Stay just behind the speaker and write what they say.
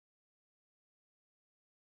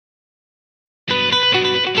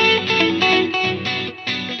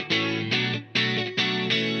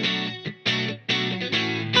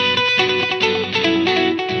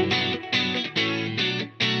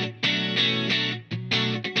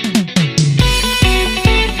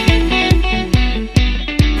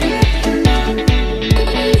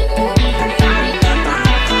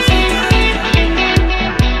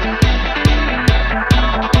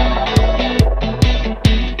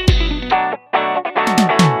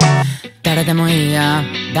誰でもいいや、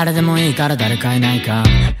誰でもいいから誰かいないか。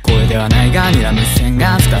声ではないが睨む線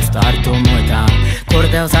がスカスとあると思えた。これ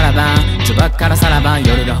でおさらば、序盤からさらば、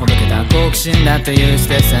夜がほどけた好奇心だっていうス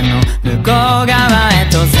テー線の向こう側へ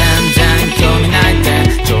と全然興味ないっ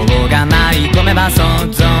て情報が舞い込めば想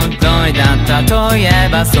像通りだったといえ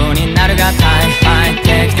ばそうになるが大敗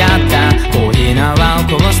的だった。コーヒーの泡を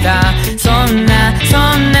こぼしたそんな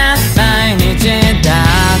毎日だ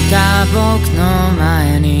った僕の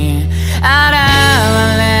前に現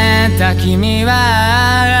れた君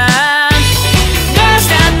はどうし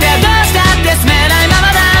たって住めないまま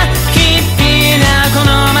だ。ひっぴーなこ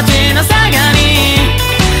の街の差がに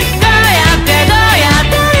どうやって理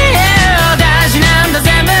由を大事なんだ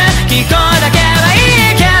全部聞こえだけはい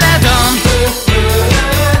いけれど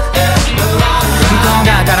向こう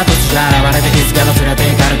側から突如現れて気づけば連れて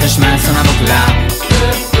行かれてしまいそうな僕ら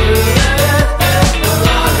手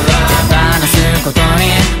放すこと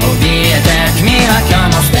に怯えて君は今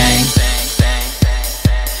日もステイ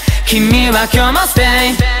君は今日もステイ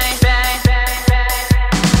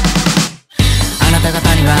あなた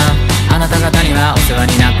方にはお世話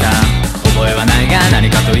になった覚えはないが何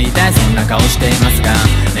かと言いたいそんな顔していますが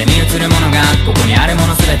目に映るものがここにあるも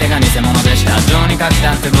の全てが偽物でした。情にかけ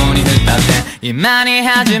たって棒に振ったって今に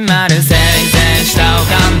始まるせいぜい舌を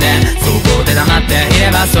噛んでそこで黙ってい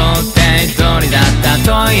れば想定通りだった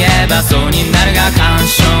といえばそうになるが感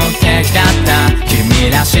傷的だった君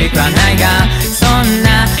らしくはないがそん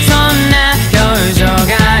な表情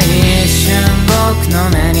が一瞬僕の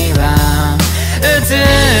目には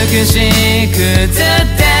美しく映って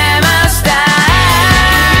ました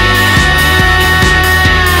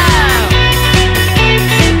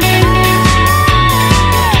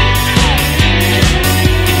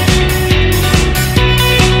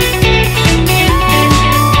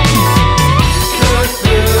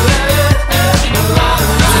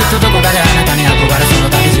ずっとどこかであなたに憧れその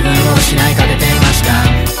度自分を失いかけていまし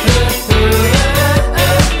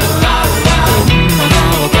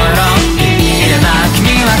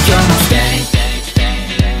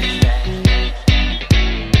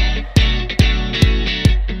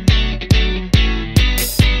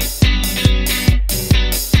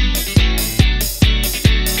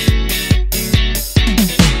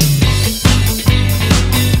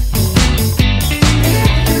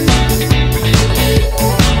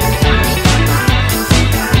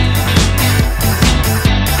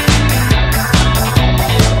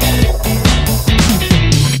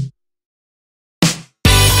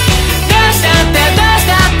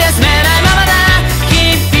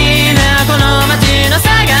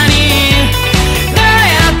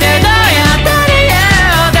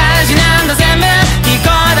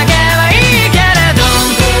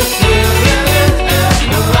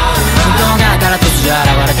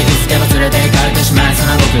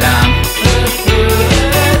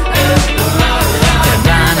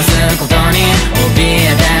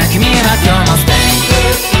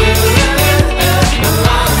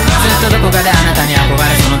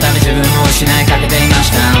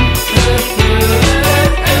た。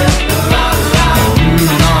本物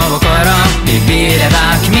を超えろビビれば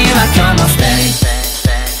君は今日もステ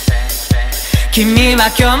イ君は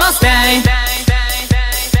今日もステイ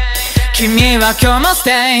君は今日もステ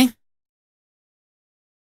イ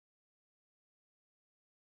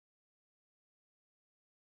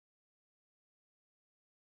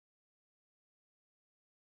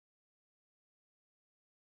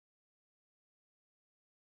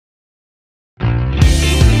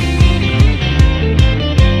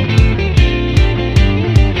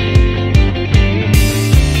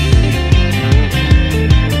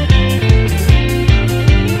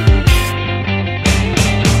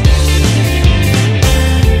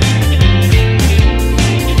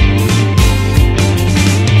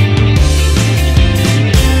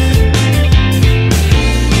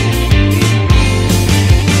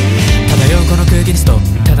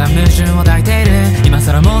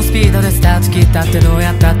だってどう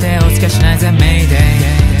やったってお付けしないぜメイデ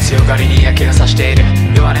イ強がりに嫌気がさしている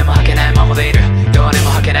弱音も吐けないままでいる弱音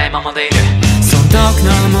も吐けないままでいる損得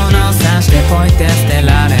のものを指してポイって捨て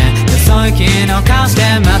られよそ行きの顔して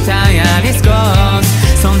またやり過ご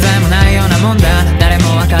す存在もないようなもんだ誰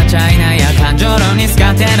も分かっちゃいないや感情論に使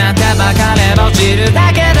ってなったばかれば落ちる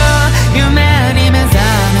だけど夢に目覚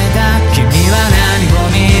めた君は何を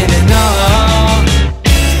見るの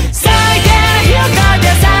最低な日を越え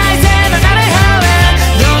て最低な誰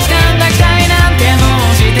どうしたんだ期待なんても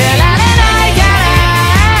うしてられないから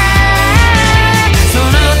そ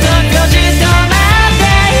の時をじっと待って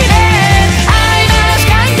いれ曖昧な視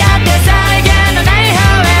界だって再現のない羽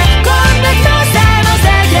こんな人さえも避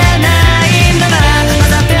けないんだなら混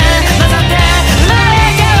ざって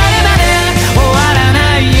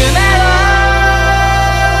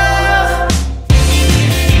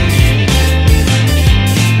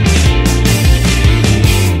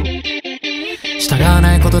疑わ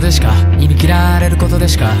ないことでしか意味嫌われることで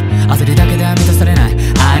しか焦りだけでは満たされない。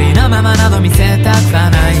ありのままなど見せたく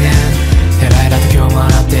はないね。ヘラヘラと今日も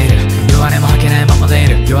笑っている。弱音も吐けないままでい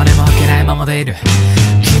る。弱音も吐けないままでいる。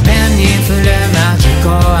詭弁に触れな自己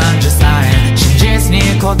暗示さえ真実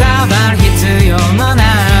にこだわる必要もな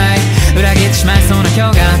い。裏切ってしまいそうな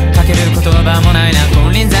今日がかける言葉もないな。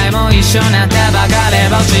金輪際も一緒なったばかれ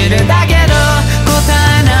ば落ちるだけど答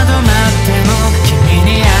えなど待っても君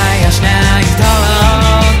に愛がしないと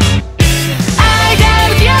愛が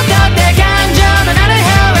る気を取って感情のなる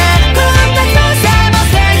方へコンタクトさえも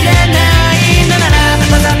防げないのなら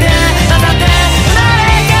混ざって混ざって生ま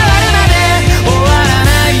れ変わるまで終わら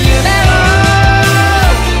ない夢を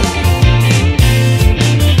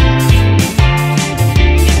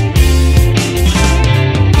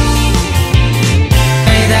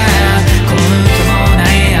根拠もな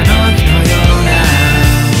いあの日のような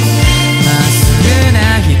まっすぐな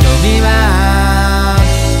瞳は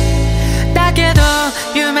だけど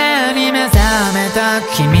夢に目覚めた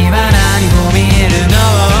君は何を見るの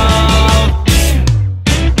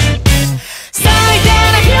最低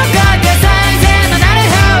な日をかけ最善のなる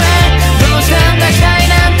方へどうしたんだ期待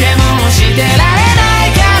なんてもうしてられな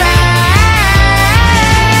いから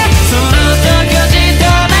その時をじっと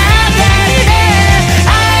待っていて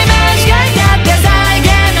曖昧しかいたって再現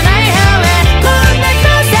のない方へこんな人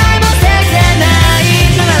さえも防げない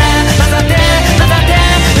のなら混ざって混ざって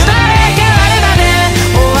生まれ変わるまで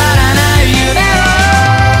終わらない夢を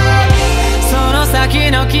その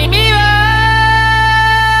先の君は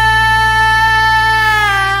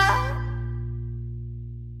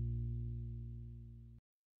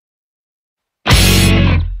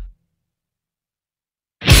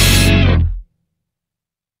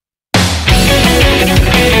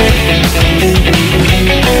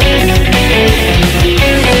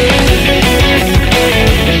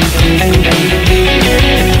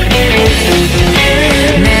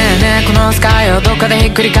どっかでひ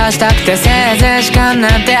っくり返したくてせいぜい時間な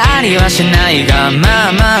んてありはしないがま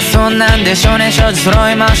あまあそんなんでしょうね。所持揃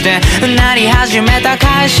いましてなり始めた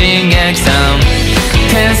快進撃さん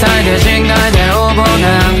天才で人外で横暴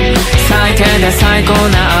な最低で最高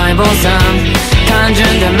な相棒さん単純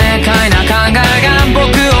で明快な考えが僕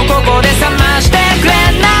をここで覚ましてくれ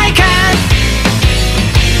ないか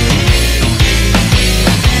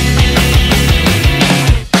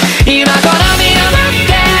今この身をもっ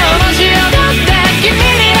て面白がって君に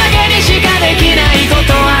だけにしかできないこ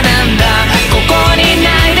とはなんだここにな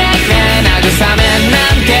いでくれ慰めな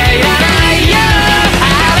んていらないよ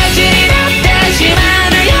荒地になってしま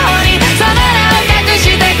うようにその名を隠し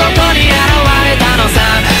てここに現れたのさ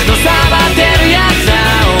のさばってるやつら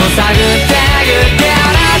を探ってぐって洗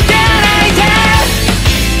って泣いて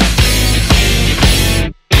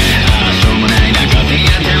しょうもないな勝手に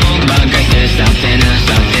やって僕ばっかりしてしたってなし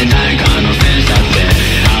たって誰かのせいしたって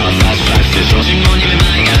合わさしたくて初心もにめま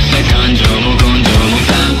いがして感情も根性も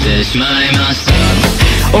立ってしまいまし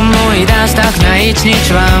た思い出したくない一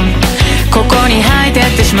日はここに入ってっ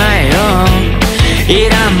てしまえよい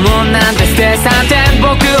らんもんなんて捨て去って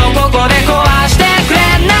僕をここで壊してくれ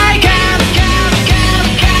ないか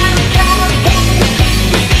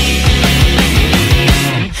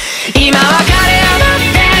今別れを待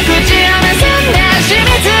って口を結んで染み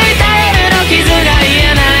ついた夜の傷が癒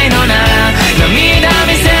えないのなら涙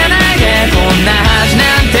見せないでこんな恥な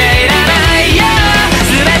んていらないよ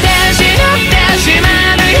全て失ってしま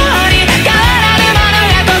うように変わらぬもの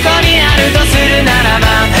がここにあるとするなら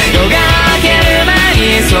ば夜が明ける前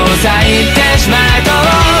にそうさ言ってしまえと思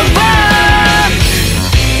う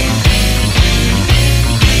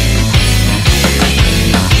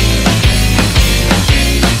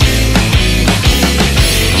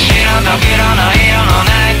白と黒の色の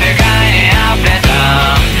ない世界に溢れた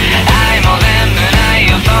愛も全部ない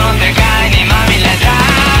よその世界にまみれた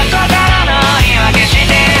心の言い訳し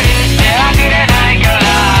てあふれないから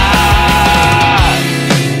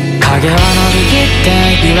影は伸びきって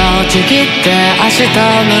日は落ちきって明日を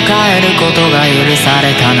迎えることが許さ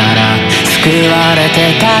れたなら救われ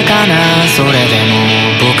てたかなそれでも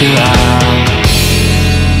僕は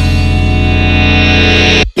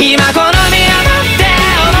今この身をもって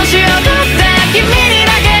面白がって君に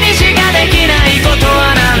だけにしかできないこと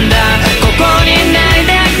はなんだここにない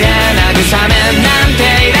でくれ慰めなんて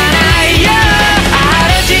いらないよ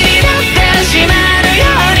荒地になってしまうよ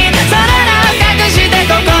うにその名を隠して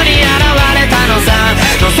ここに現れたのさ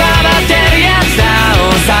のさばってるやつらを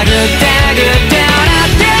探ってぐって笑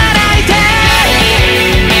って泣いて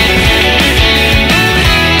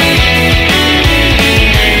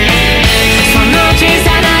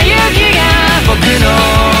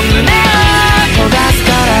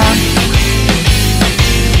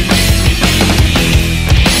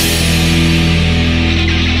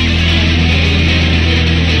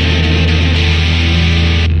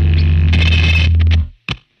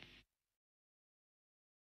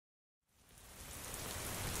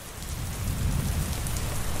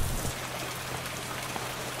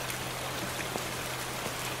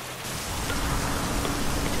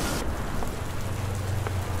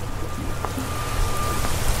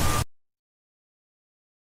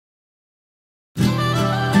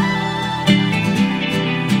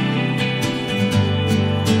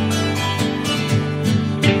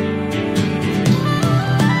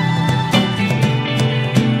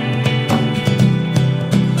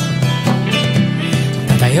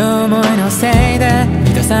両思いのせいで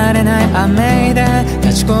満たされない雨で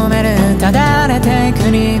立ち込めるただれていく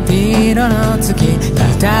にビールの月が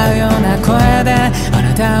歌うような声であ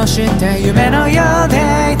なたを知って夢のよう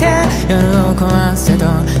でいて夜を壊せと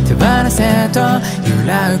手放せと揺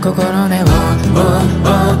らう心根を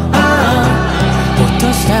ほっ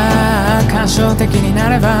とした感傷的にな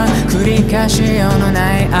れば繰り返しようの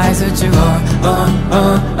ない合図中を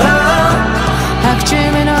白チ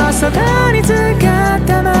目の底に浸かっ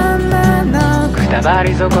たまんまのくたば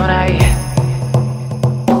り損ない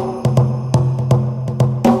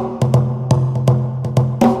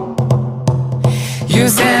You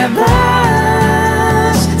said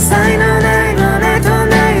blush 才能ないのねと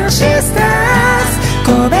ないよシスターズ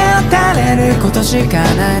神戸を垂れることしか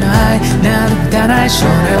ないの愛なんだない少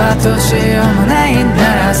年はどうしようもない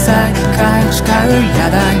なら再会誓うや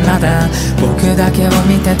だいまだ僕だけを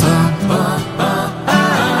見てと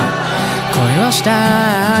恋をし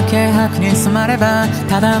た軽薄に染まれば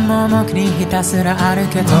ただ盲目にひたすら歩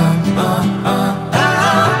けと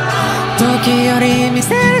時より見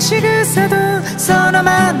せる仕草とその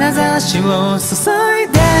眼差しを注い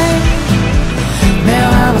で目を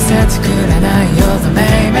合わせてくれないようだめ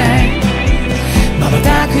いめい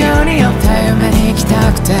瞬くように酔った夢に行き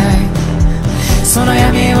たくてその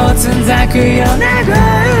闇をつんざくような声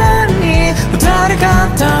に踊るこ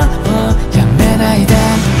とをやめない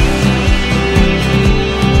で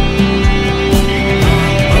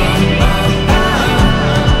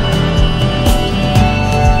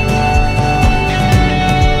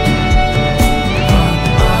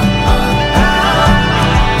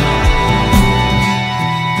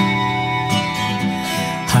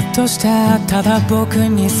としたただ僕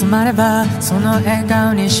に染まればその笑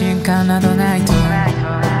顔に進化などないと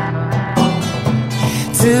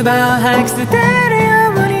唾を吐き捨てる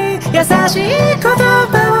ように優しい言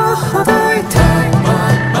葉をほどいた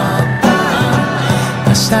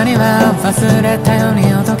明日には忘れたよう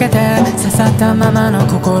におどけて刺さったままの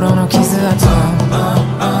心の傷跡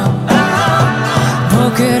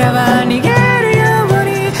僕らは逃げるよう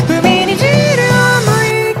に踏みにじる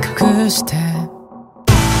想い隠して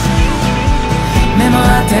目も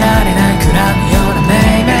当てられないくらむようなめ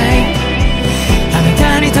いめいあな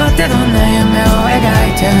たにとってどんな夢を描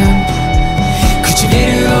いて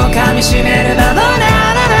唇を噛みしめるまま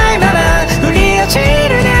ならないまま降り落ち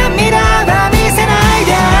る涙は見せない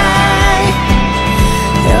で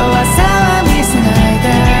弱さは見せないで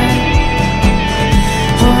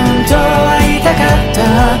本当は言いたかっ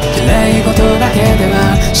た綺麗事だけでは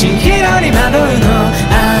蜃気楼に惑うの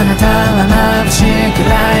あなたは眩しいく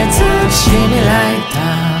らい美しい未来だ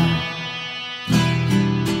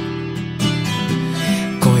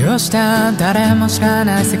恋をした誰も知ら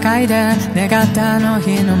ない世界で願ったあの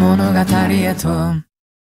日の物語へと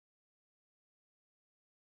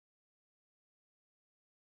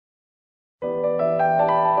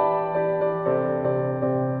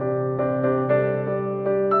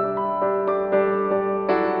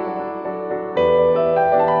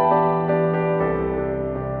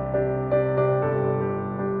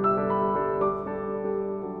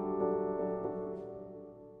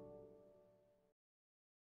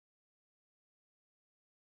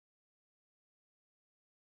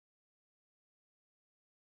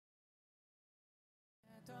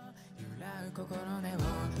揺らう心根を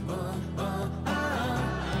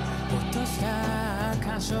ほっとした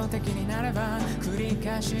感傷的になれば繰り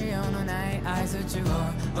返しようのない合図中を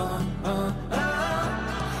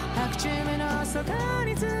白チ目の底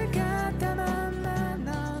に浸かったまんま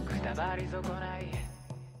のくたばり損ない